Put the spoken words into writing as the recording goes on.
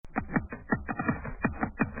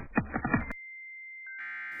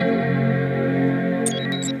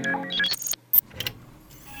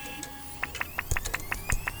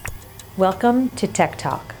Welcome to Tech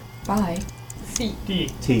Talk. Bye.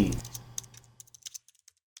 CDT.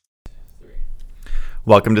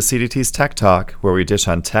 Welcome to CDT's Tech Talk, where we dish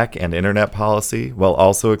on tech and internet policy while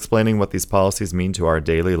also explaining what these policies mean to our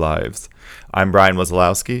daily lives. I'm Brian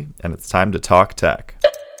Wazalowski, and it's time to talk tech.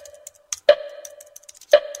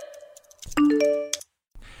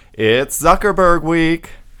 It's Zuckerberg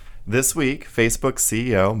Week! This week, Facebook's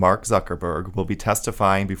CEO Mark Zuckerberg will be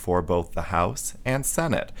testifying before both the House and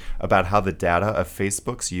Senate about how the data of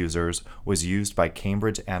Facebook's users was used by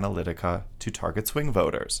Cambridge Analytica to target swing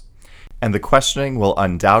voters. And the questioning will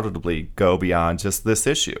undoubtedly go beyond just this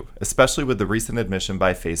issue, especially with the recent admission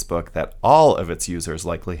by Facebook that all of its users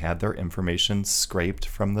likely had their information scraped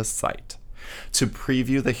from the site. To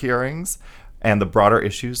preview the hearings and the broader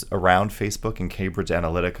issues around Facebook and Cambridge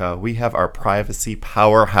Analytica, we have our privacy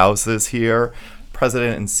powerhouses here,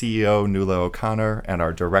 President and CEO Nuala O'Connor and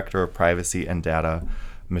our Director of Privacy and Data,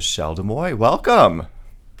 Michelle Demoy. Welcome.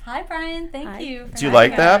 Hi, Brian. Thank you. Do you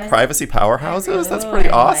like that? Privacy powerhouses? That's pretty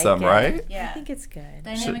awesome, right? Yeah. I think it's good.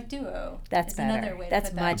 Dynamic duo. That's better. Another way to That's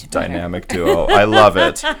put that. much better. Dynamic duo. I love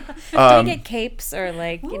it. Do we get capes or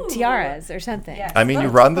like tiaras or something? Yes. I mean, you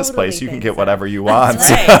Let's run this totally place, you can think get so. whatever you want. That's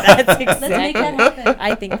right. That's Let's exactly. make that happen.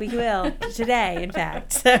 I think we will today, in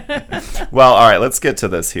fact. Well, all right, let's get to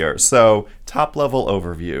this here. So, top level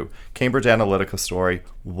overview. Cambridge Analytica story.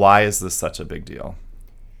 Why is this such a big deal?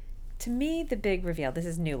 To me, the big reveal, this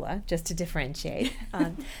is Nuala, just to differentiate.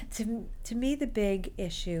 To me, the big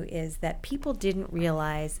issue is that people didn't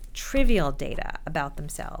realize trivial data about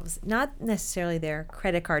themselves, not necessarily their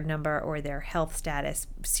credit card number or their health status,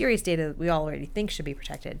 serious data that we already think should be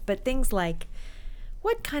protected, but things like,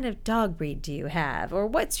 what kind of dog breed do you have? Or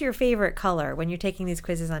what's your favorite color when you're taking these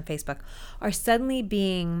quizzes on Facebook are suddenly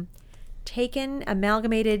being taken,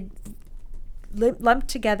 amalgamated, lumped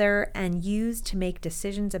together and used to make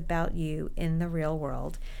decisions about you in the real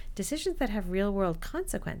world. Decisions that have real world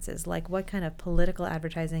consequences, like what kind of political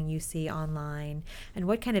advertising you see online and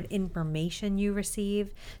what kind of information you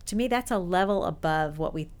receive. To me, that's a level above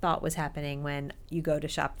what we thought was happening when you go to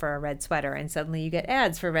shop for a red sweater and suddenly you get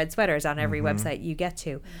ads for red sweaters on every website you get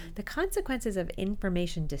to. The consequences of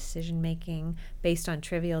information decision making based on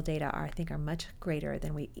trivial data I think are much greater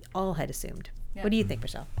than we all had assumed. Yeah. What do you think,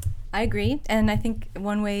 Michelle? I agree. And I think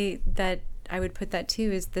one way that I would put that too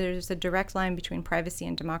is there's a direct line between privacy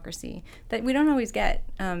and democracy that we don't always get.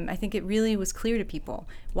 I think it really was clear to people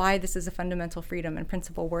why this is a fundamental freedom and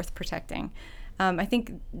principle worth protecting. I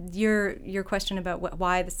think your question about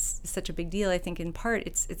why this is such a big deal, I think in part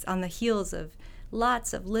it's on the heels of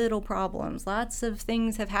lots of little problems. Lots of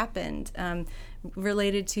things have happened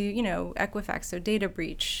related to, Equifax, so data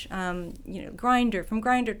breach, Grindr, from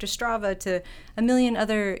Grindr to Strava to a million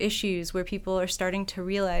other issues where people are starting to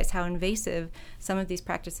realize how invasive some of these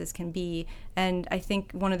practices can be. And I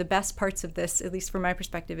think one of the best parts of this, at least from my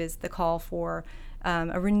perspective, is the call for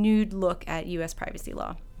a renewed look at U.S. privacy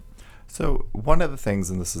law. So one of the things,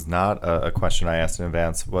 and this is not a question I asked in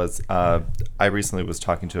advance, was I recently was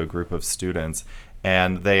talking to a group of students,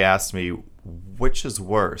 and they asked me, which is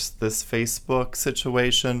worse, this Facebook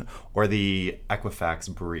situation or the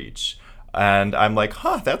Equifax breach? And I'm like,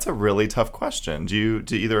 that's a really tough question. Do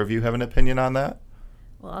either of you have an opinion on that?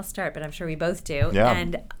 Well, I'll start, but I'm sure we both do. Yeah.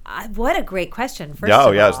 And what a great question, first of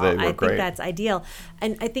all. Yes, they were I great. think that's ideal.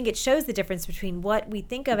 And I think it shows the difference between what we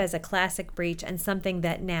think of as a classic breach and something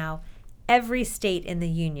that now every state in the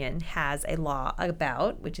union has a law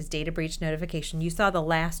about, which is data breach notification. You saw the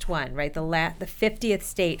last one, right? The 50th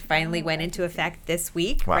state finally went into effect this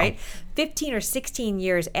week, Wow. right? 15 or 16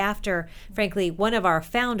 years after, frankly, one of our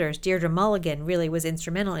founders, Deirdre Mulligan, really was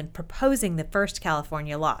instrumental in proposing the first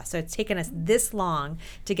California law. So it's taken us this long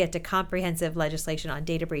to get to comprehensive legislation on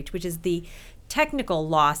data breach, which is the technical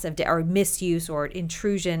loss of or misuse or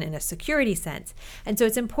intrusion in a security sense. And so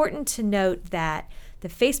it's important to note that the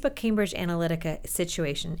Facebook Cambridge Analytica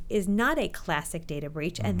situation is not a classic data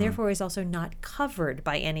breach and therefore is also not covered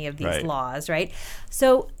by any of these laws, right?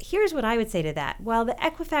 So here's what I would say to that. While the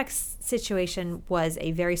Equifax situation was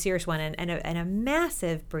a very serious one and a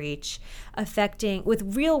massive breach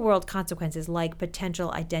with real world consequences like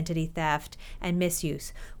potential identity theft and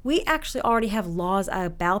misuse, we actually already have laws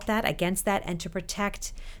about that, against that, and to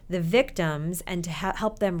protect the victims and to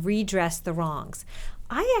help them redress the wrongs.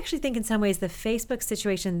 I actually think in some ways the Facebook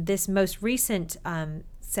situation, this most recent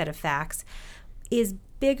set of facts, is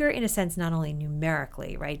bigger in a sense, not only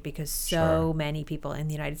numerically, right? Because so many people in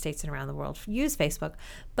the United States and around the world use Facebook,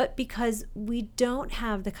 but because we don't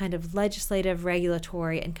have the kind of legislative,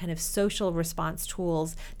 regulatory, and kind of social response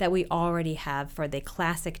tools that we already have for the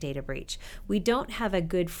classic data breach. We don't have a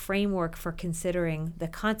good framework for considering the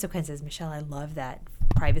consequences. Michelle, I love that.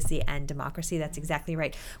 Privacy and democracy. That's exactly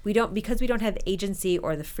right. Because we don't have agency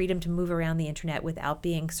or the freedom to move around the internet without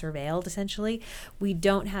being surveilled, essentially, we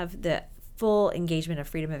don't have the full engagement of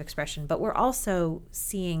freedom of expression. But we're also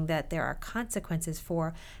seeing that there are consequences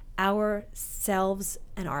for ourselves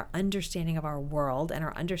and our understanding of our world and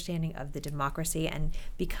our understanding of the democracy and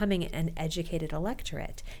becoming an educated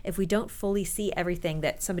electorate. If we don't fully see everything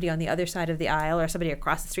that somebody on the other side of the aisle or somebody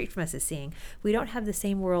across the street from us is seeing, we don't have the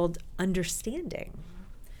same world understanding.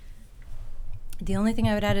 The only thing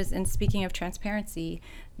I would add is, in speaking of transparency,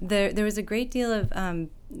 there was a great deal of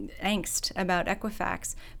angst about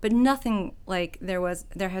Equifax, but nothing like there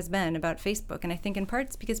has been about Facebook. And I think in part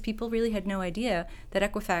it's because people really had no idea that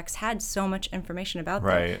Equifax had so much information about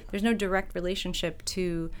them. There's no direct relationship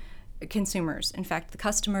to consumers. In fact, the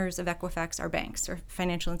customers of Equifax are banks or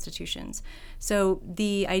financial institutions. So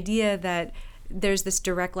the idea that there's this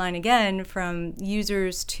direct line again from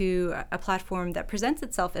users to a platform that presents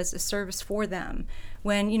itself as a service for them,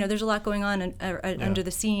 when there's a lot going on under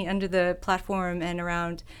the platform and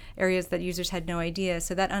around areas that users had no idea.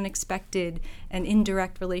 So that unexpected and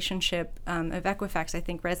indirect relationship of Equifax, I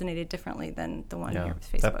think, resonated differently than the one here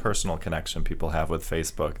with Facebook. That personal connection people have with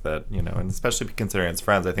Facebook, that and especially considering it's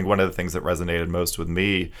friends. I think one of the things that resonated most with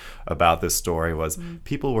me about this story was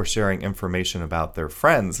people were sharing information about their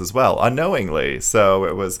friends as well, unknowingly. So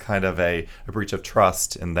it was kind of a breach of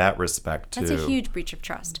trust in that respect too. That's a huge breach of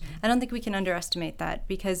trust. I don't think we can underestimate that,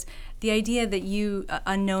 because the idea that you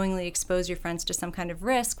unknowingly expose your friends to some kind of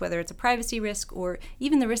risk, whether it's a privacy risk or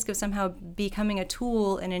even the risk of somehow becoming a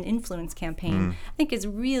tool in an influence campaign, I think is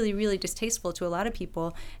really, really distasteful to a lot of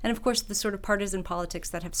people. And of course, the sort of partisan politics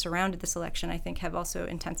that have surrounded this election, I think, have also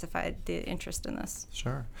intensified the interest in this.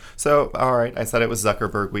 Sure. So, all right, I said it was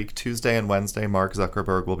Zuckerberg week. Tuesday and Wednesday, Mark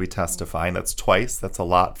Zuckerberg will be testifying. That's twice. That's a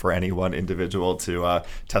lot for any one individual to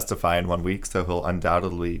testify in 1 week, so he'll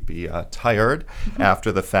undoubtedly be tired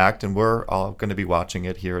after the fact, and we're all going to be watching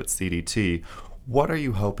it here at CDT. What are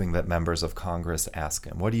you hoping that members of Congress ask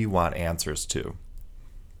him? What do you want answers to?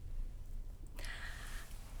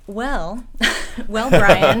 Well,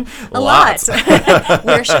 Brian, a lot.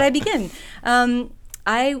 Where should I begin?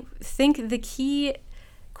 I think the key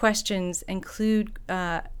questions include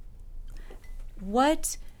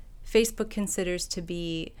what Facebook considers to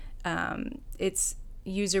be its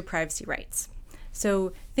user privacy rights.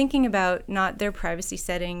 So thinking about not their privacy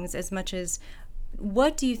settings as much as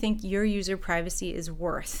what do you think your user privacy is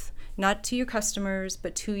worth, not to your customers,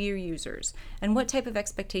 but to your users, and what type of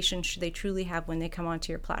expectations should they truly have when they come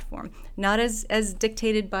onto your platform, not as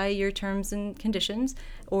dictated by your terms and conditions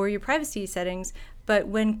or your privacy settings, but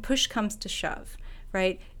when push comes to shove,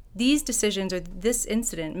 right? These decisions or this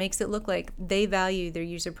incident makes it look like they value their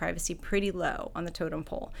user privacy pretty low on the totem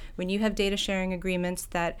pole. When you have data sharing agreements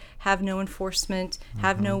that have no enforcement,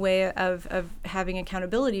 have no way of having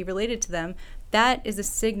accountability related to them, that is a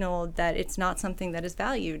signal that it's not something that is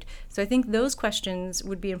valued. So I think those questions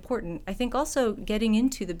would be important. I think also getting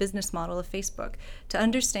into the business model of Facebook to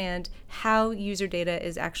understand how user data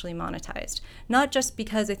is actually monetized. Not just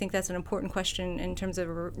because I think that's an important question in terms of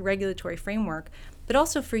a regulatory framework, but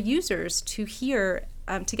also for users to hear,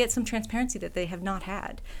 to get some transparency that they have not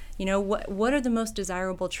had. What are the most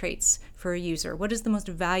desirable traits for a user? What is the most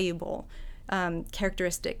valuable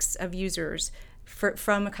characteristics of users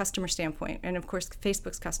from a customer standpoint? And of course,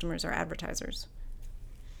 Facebook's customers are advertisers.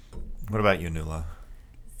 What about you, Nuala?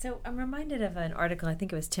 So I'm reminded of an article, I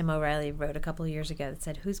think it was Tim O'Reilly wrote a couple of years ago, that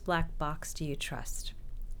said, "Whose black box do you trust?"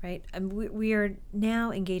 Right? And we are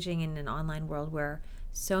now engaging in an online world where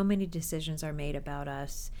so many decisions are made about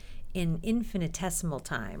us in infinitesimal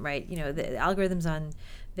time, right? The algorithms on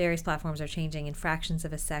various platforms are changing in fractions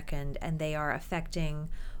of a second, and they are affecting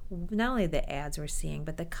not only the ads we're seeing,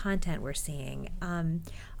 but the content we're seeing.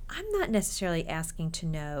 I'm not necessarily asking to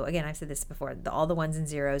know, again, I've said this before, all the ones and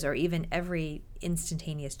zeros or even every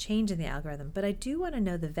instantaneous change in the algorithm, but I do want to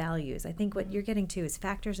know the values. I think what you're getting to is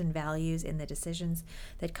factors and values in the decisions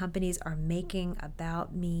that companies are making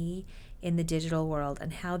about me in the digital world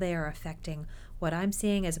and how they are affecting what I'm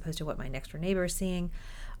seeing as opposed to what my next door neighbor is seeing.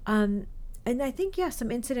 And I think,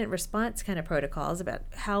 some incident response kind of protocols about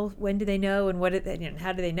when do they know and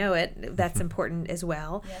how do they know it? That's important as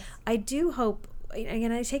well. Yes. I do hope,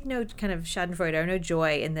 again, I take no kind of schadenfreude or no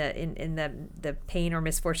joy in the pain or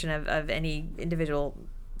misfortune of any individual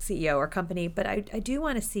CEO or company, but I do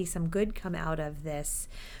want to see some good come out of this.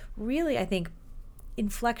 Really, I think,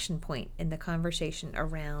 inflection point in the conversation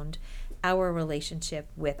around our relationship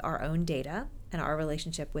with our own data and our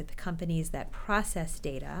relationship with companies that process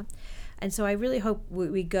data. And so I really hope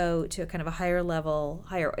we go to a kind of a higher level,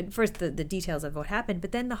 first the details of what happened,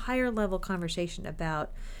 but then the higher level conversation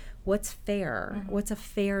about what's fair, what's a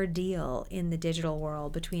fair deal in the digital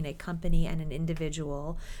world between a company and an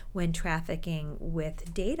individual when trafficking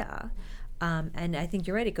with data. And I think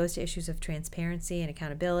you're right, it goes to issues of transparency and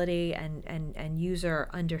accountability and user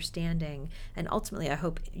understanding, and ultimately I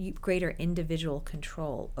hope greater individual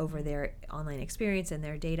control over their online experience and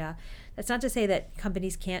their data. That's not to say that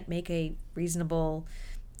companies can't make a reasonable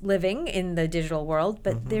living in the digital world,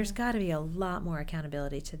 but there's got to be a lot more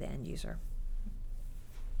accountability to the end user.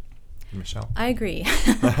 Michelle? I agree.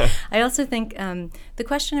 I also think the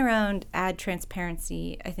question around ad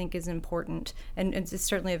transparency, I think, is important, and it's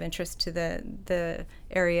certainly of interest to the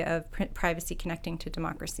area of privacy connecting to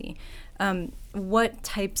democracy. What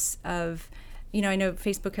types of, I know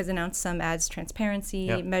Facebook has announced some ads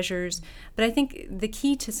transparency measures, but I think the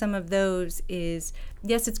key to some of those is,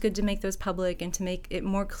 yes, it's good to make those public and to make it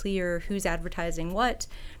more clear who's advertising what,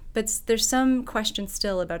 but there's some question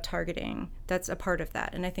still about targeting that's a part of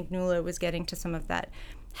that. And I think Nuala was getting to some of that.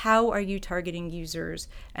 How are you targeting users,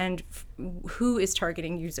 and who is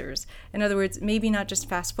targeting users? In other words, maybe not just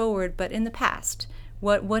fast forward, but in the past.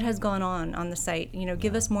 What has gone on the site?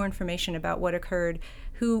 Give us more information about what occurred,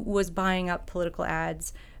 who was buying up political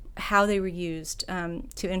ads, how they were used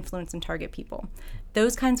to influence and target people.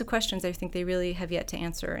 Those kinds of questions, I think they really have yet to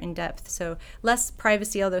answer in depth. So less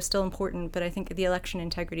privacy, although still important, but I think the election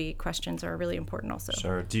integrity questions are really important also.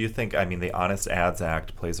 Sure. Do you think, the Honest Ads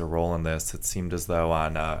Act plays a role in this? It seemed as though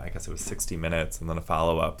on, I guess it was 60 Minutes and then a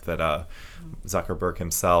follow-up that Zuckerberg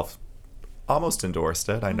himself almost endorsed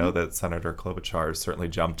it. I know that Senator Klobuchar certainly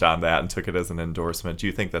jumped on that and took it as an endorsement. Do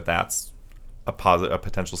you think that that's a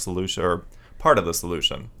potential solution or part of the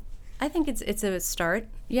solution? I think it's a start,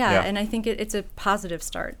 and I think it's a positive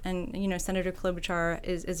start. And Senator Klobuchar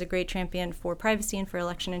is a great champion for privacy and for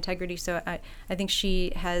election integrity. So I think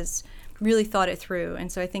she has really thought it through,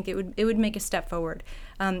 and so I think it would make a step forward.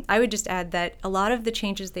 I would just add that a lot of the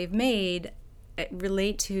changes they've made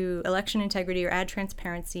relate to election integrity or ad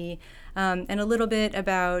transparency, and a little bit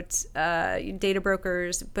about data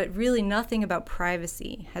brokers, but really nothing about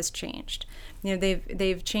privacy has changed.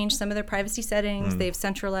 They've changed some of their privacy settings, they've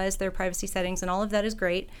centralized their privacy settings, and all of that is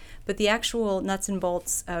great, but the actual nuts and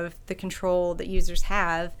bolts of the control that users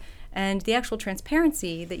have and the actual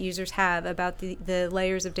transparency that users have about the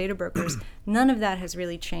layers of data brokers, none of that has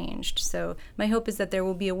really changed. So my hope is that there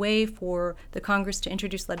will be a way for the Congress to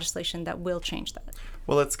introduce legislation that will change that.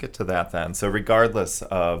 Well, let's get to that then. So regardless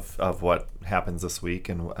of what happens this week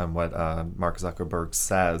and what Mark Zuckerberg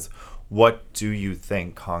says, what do you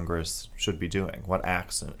think Congress should be doing? What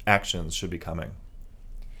actions should be coming?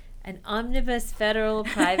 An omnibus federal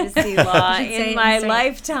privacy law in my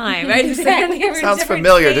lifetime. Right? Sounds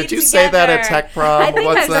familiar. Did you say that at Tech Prom? I think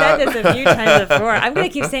I've said this a few times before. I'm going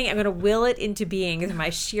to keep saying it. I'm going to will it into being through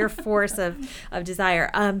my sheer force of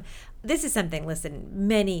desire. This is something, listen,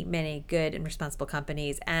 many, many good and responsible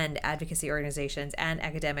companies and advocacy organizations and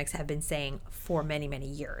academics have been saying for many, many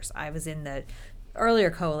years. I was in the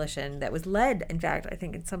earlier coalition that was led, in fact, I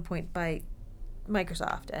think at some point by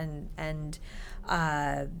Microsoft and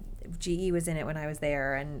GE was in it when I was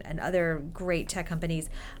there, and other great tech companies.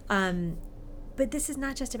 But this is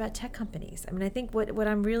not just about tech companies. I think what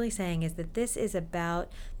I'm really saying is that this is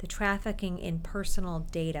about the trafficking in personal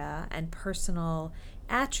data and personal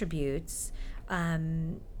attributes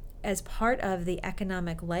as part of the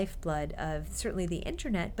economic lifeblood of certainly the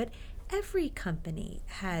internet, but every company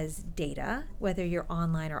has data, whether you're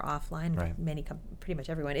online or offline. Right. Pretty much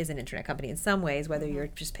everyone is an internet company in some ways, whether you're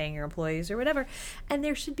just paying your employees or whatever. And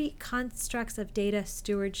there should be constructs of data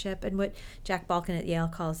stewardship and what Jack Balkin at Yale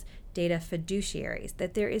calls data fiduciaries,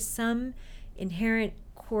 that there is some inherent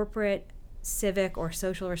corporate, civic, or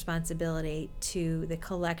social responsibility to the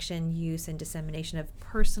collection, use, and dissemination of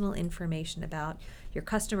personal information about your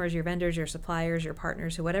customers, your vendors, your suppliers, your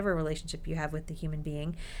partners, or whatever relationship you have with the human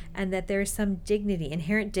being, and that there is some dignity,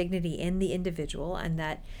 inherent dignity in the individual, and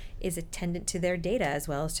that is attendant to their data as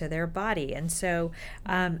well as to their body. And so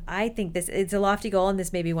I think it's a lofty goal, and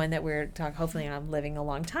this may be one that hopefully I'm living a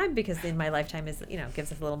long time, because in my lifetime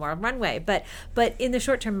gives us a little more runway. But in the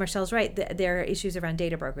short term, Michelle's right. There are issues around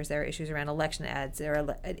data brokers. There are issues around election ads. There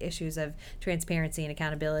are issues of transparency and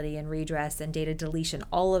accountability and redress and data deletion.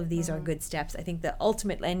 All of these are good steps. I think the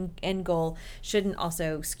ultimate end goal shouldn't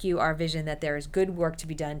also skew our vision that there is good work to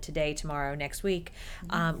be done today, tomorrow, next week,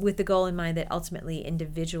 with the goal in mind that ultimately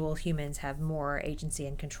individual humans have more agency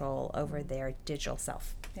and control over their digital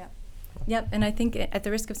self. Yeah. Yep, and I think at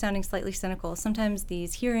the risk of sounding slightly cynical, sometimes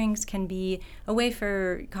these hearings can be a way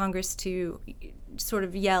for Congress to sort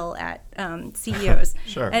of yell at CEOs.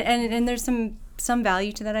 Sure. And there's some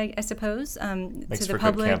value to that, I suppose, Makes to the for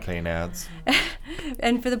public. good campaign ads.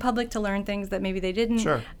 And for the public to learn things that maybe they didn't.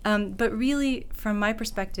 Sure. But really, from my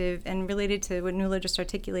perspective, and related to what Nuala just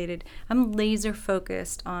articulated, I'm laser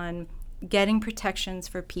focused on getting protections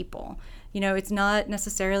for people. It's not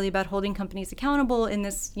necessarily about holding companies accountable in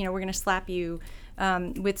this, we're going to slap you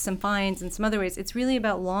with some fines and some other ways. It's really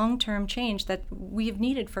about long-term change that we've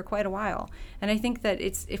needed for quite a while. And I think that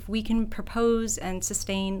if we can propose and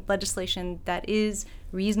sustain legislation that is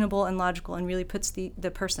reasonable and logical and really puts the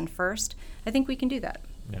person first, I think we can do that.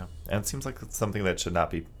 Yeah, and it seems like it's something that should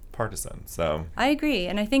not be partisan. So I agree,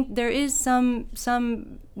 and I think there is some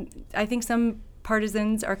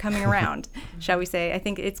partisans are coming around, shall we say. I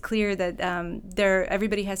think it's clear that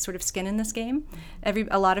everybody has sort of skin in this game.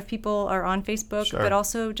 A lot of people are on Facebook, Sure. but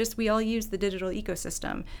also just we all use the digital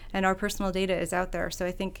ecosystem, and our personal data is out there. So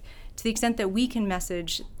I think to the extent that we can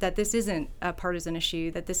message that this isn't a partisan issue,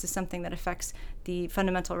 that this is something that affects the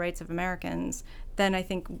fundamental rights of Americans, then I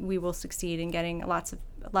think we will succeed in getting lots of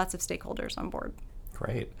stakeholders on board.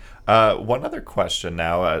 Great. One other question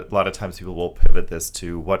now. A lot of times people will pivot this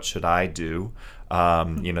to what should I do?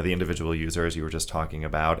 The individual user, as you were just talking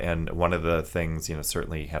about. And one of the things,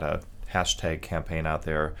 certainly had a hashtag campaign out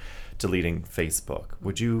there, deleting Facebook.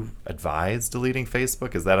 Would you advise deleting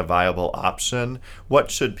Facebook? Is that a viable option? What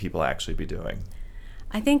should people actually be doing?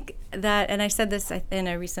 I think that, and I said this in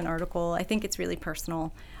a recent article, I think it's really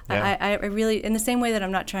personal. Yeah. I really, in the same way that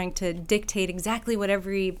I'm not trying to dictate exactly what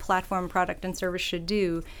every platform, product, and service should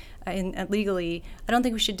do legally, I don't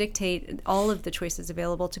think we should dictate all of the choices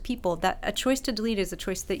available to people. That a choice to delete is a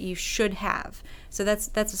choice that you should have. So that's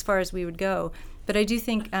as far as we would go. But I do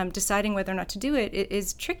think deciding whether or not to do it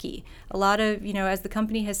is tricky. A lot of, as the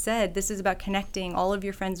company has said, this is about connecting all of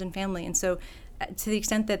your friends and family. And so to the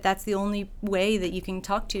extent that that's the only way that you can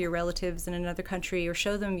talk to your relatives in another country or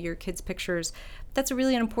show them your kids' pictures, that's a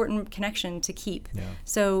really important connection to keep. Yeah.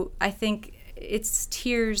 So I think it's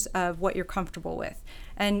tiers of what you're comfortable with.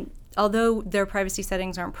 And although their privacy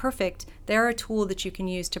settings aren't perfect, they're a tool that you can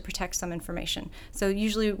use to protect some information. So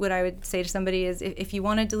usually what I would say to somebody is if you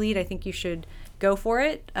want to delete, I think you should go for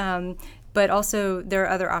it. But also there are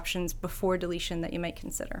other options before deletion that you might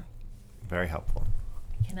consider. Very helpful.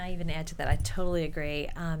 Can I even add to that? I totally agree.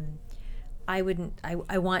 I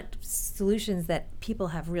want solutions that people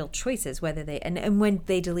have real choices, whether they, and when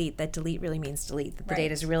they delete, that delete really means delete, that the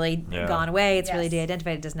data's really gone away, it's really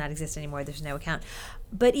de-identified, it does not exist anymore, there's no account.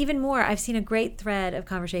 But even more, I've seen a great thread of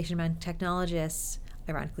conversation among technologists,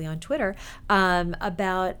 ironically on Twitter,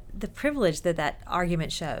 about the privilege that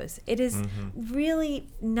argument shows. It is really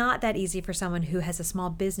not that easy for someone who has a small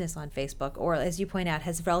business on Facebook, or as you point out,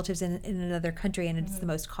 has relatives in another country, and it's the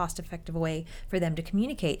most cost-effective way for them to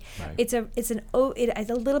communicate. Right. It's a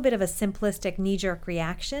little bit of a simplistic knee-jerk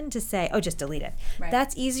reaction to say, oh, just delete it. Right.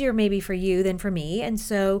 That's easier maybe for you than for me, and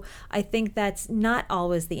so I think that's not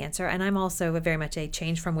always the answer. And I'm also very much a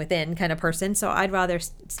change from within kind of person, so I'd rather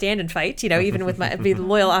stand and fight, even with my be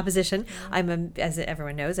loyal opposition. I'm as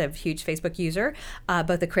everyone knows, a huge Facebook user,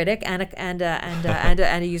 both a critic and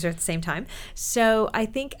a user at the same time. So I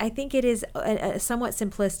think it is a somewhat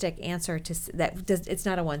simplistic answer to that. It's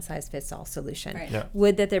not a one size fits all solution. Right. Yeah.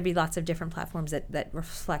 Would that there be lots of different platforms that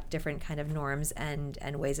reflect different kind of norms and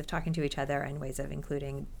ways of talking to each other and ways of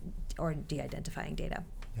including or de-identifying data.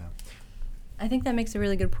 Yeah. I think that makes a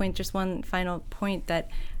really good point. Just one final point, that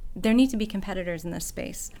there need to be competitors in this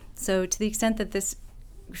space. So to the extent that this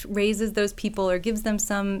raises those people or gives them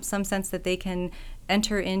some sense that they can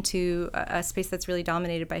enter into a space that's really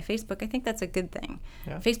dominated by Facebook, I think that's a good thing.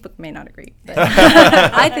 Yeah. Facebook may not agree, but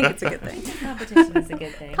I think it's a good thing. Competition is a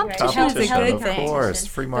good thing. Competition is a good of thing. course.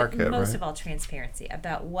 Free market, but most right? of all, transparency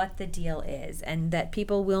about what the deal is, and that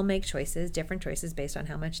people will make different choices based on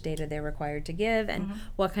how much data they're required to give and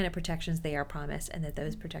what kind of protections they are promised, and that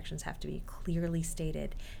those protections have to be clearly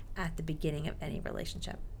stated at the beginning of any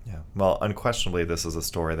relationship. Yeah. Well, unquestionably, this is a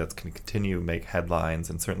story that's going to continue to make headlines,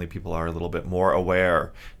 and certainly people are a little bit more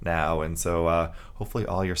aware now. And so hopefully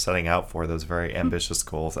all you're setting out for, those very ambitious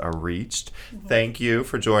goals, are reached. Thank you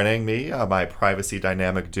for joining me, my privacy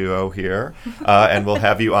dynamic duo here. And we'll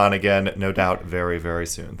have you on again, no doubt, very, very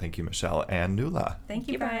soon. Thank you, Michelle and Nuala. Thank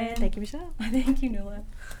you, Brian. Thank you, Michelle. Thank you, Nuala.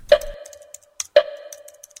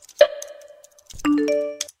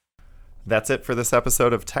 That's it for this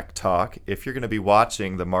episode of Tech Talk. If you're going to be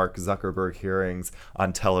watching the Mark Zuckerberg hearings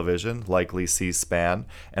on television, likely C-SPAN,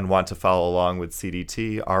 and want to follow along with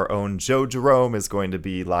CDT, our own Joe Jerome is going to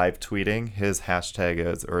be live tweeting. His hashtag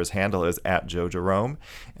is, or his handle is @JoeJerome.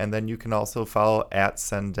 And then you can also follow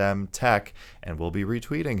 @SendemTech, and we'll be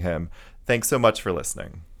retweeting him. Thanks so much for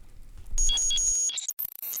listening.